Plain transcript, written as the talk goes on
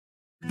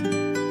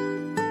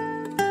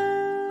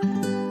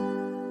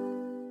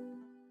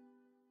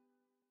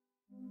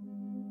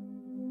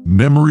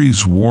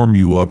Memories warm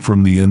you up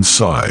from the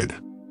inside,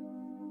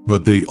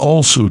 but they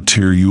also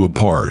tear you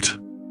apart.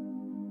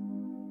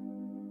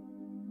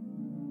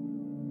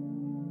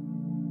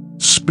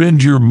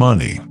 Spend your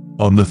money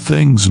on the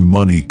things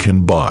money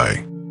can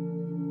buy.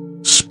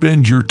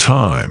 Spend your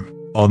time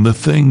on the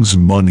things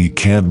money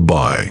can't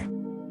buy.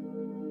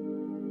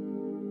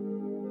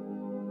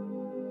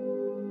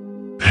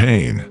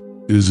 Pain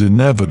is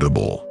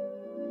inevitable.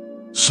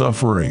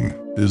 Suffering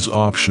is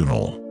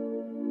optional.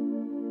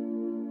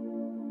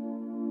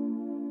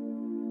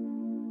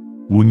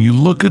 When you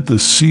look at the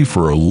sea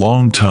for a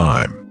long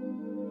time,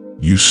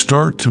 you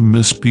start to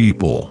miss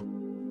people.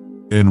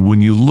 And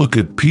when you look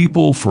at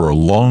people for a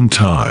long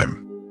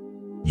time,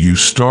 you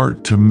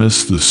start to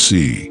miss the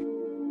sea.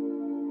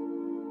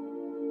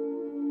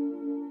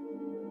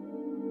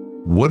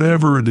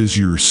 Whatever it is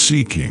you're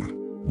seeking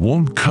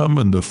won't come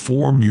in the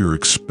form you're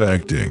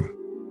expecting.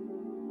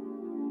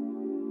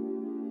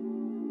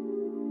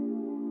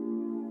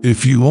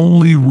 If you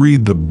only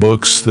read the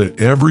books that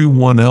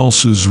everyone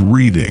else is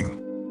reading,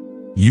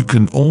 you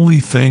can only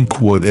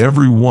think what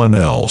everyone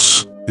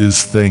else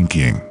is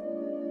thinking.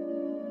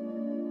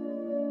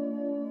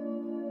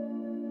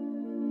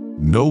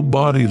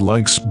 Nobody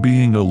likes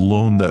being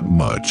alone that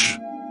much.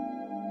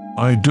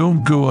 I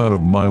don't go out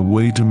of my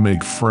way to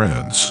make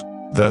friends,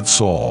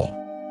 that's all.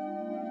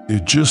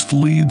 It just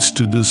leads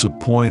to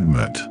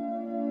disappointment.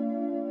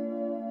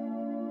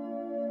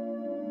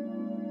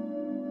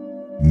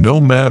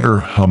 No matter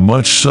how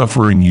much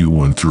suffering you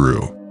went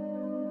through,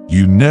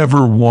 you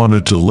never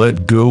wanted to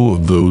let go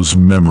of those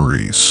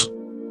memories.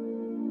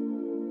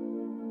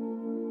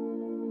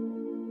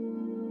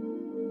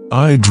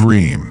 I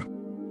dream.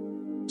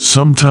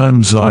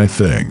 Sometimes I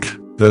think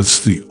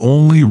that's the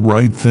only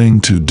right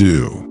thing to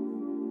do.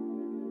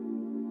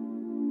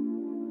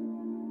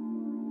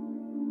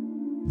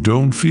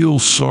 Don't feel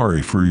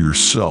sorry for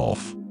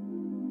yourself.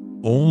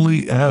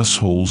 Only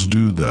assholes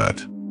do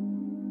that.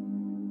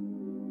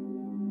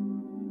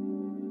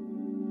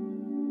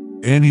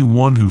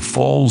 Anyone who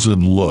falls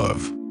in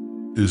love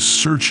is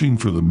searching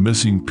for the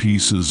missing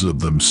pieces of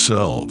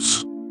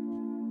themselves.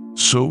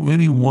 So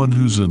anyone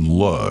who's in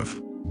love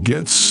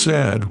gets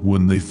sad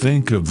when they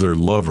think of their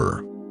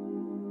lover.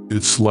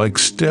 It's like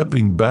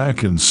stepping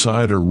back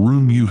inside a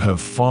room you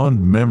have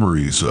fond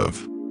memories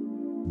of,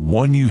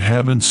 one you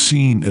haven't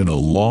seen in a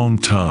long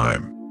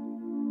time.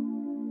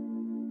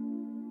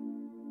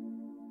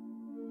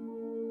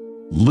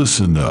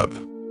 Listen up.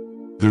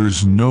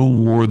 There's no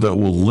war that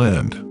will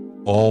end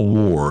all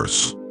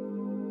wars.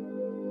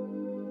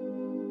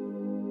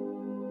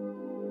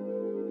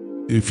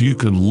 If you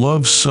can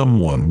love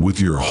someone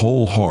with your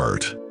whole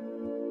heart,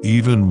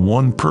 even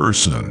one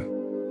person,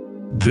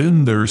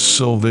 then there's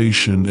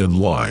salvation in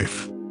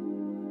life,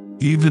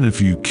 even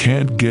if you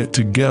can't get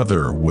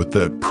together with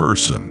that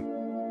person.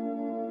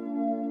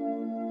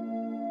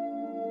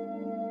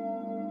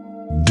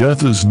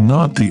 Death is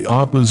not the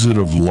opposite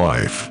of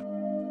life,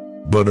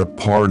 but a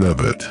part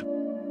of it.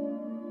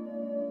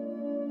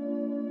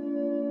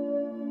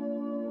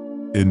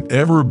 In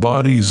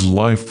everybody's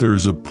life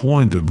there's a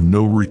point of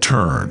no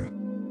return,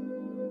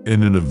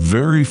 and in a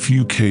very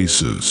few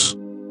cases,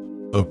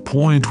 a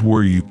point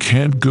where you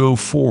can't go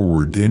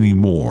forward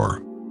anymore.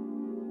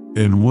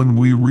 And when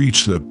we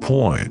reach that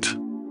point,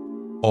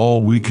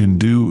 all we can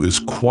do is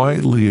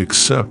quietly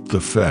accept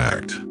the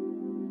fact.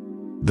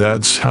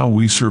 That's how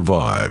we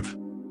survive.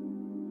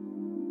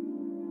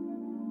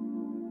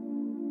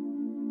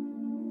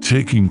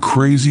 Taking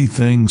crazy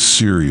things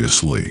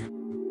seriously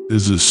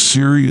is a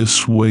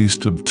serious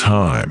waste of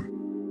time.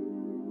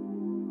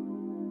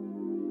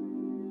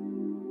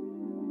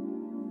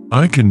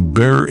 I can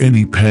bear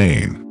any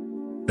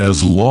pain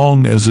as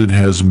long as it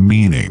has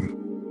meaning.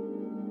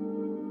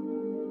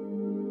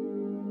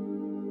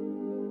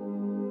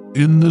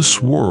 In this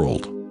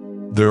world,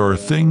 there are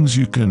things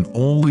you can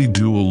only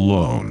do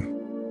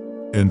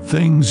alone, and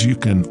things you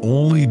can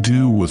only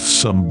do with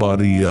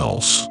somebody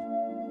else.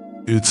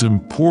 It's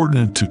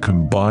important to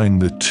combine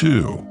the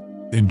two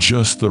in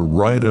just the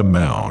right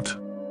amount.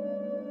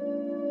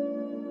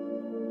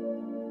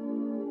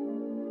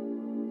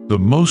 The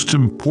most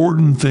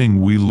important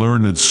thing we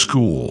learn at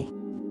school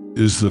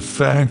is the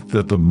fact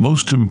that the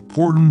most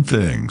important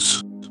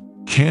things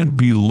can't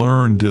be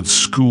learned at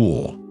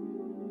school.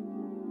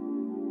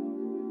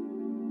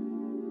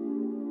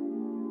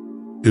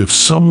 If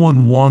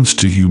someone wants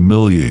to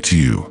humiliate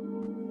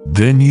you,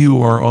 then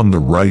you are on the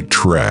right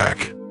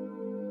track.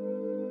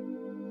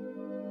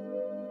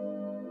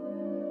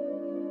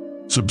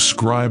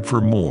 Subscribe for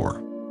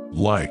more,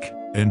 like,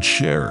 and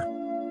share.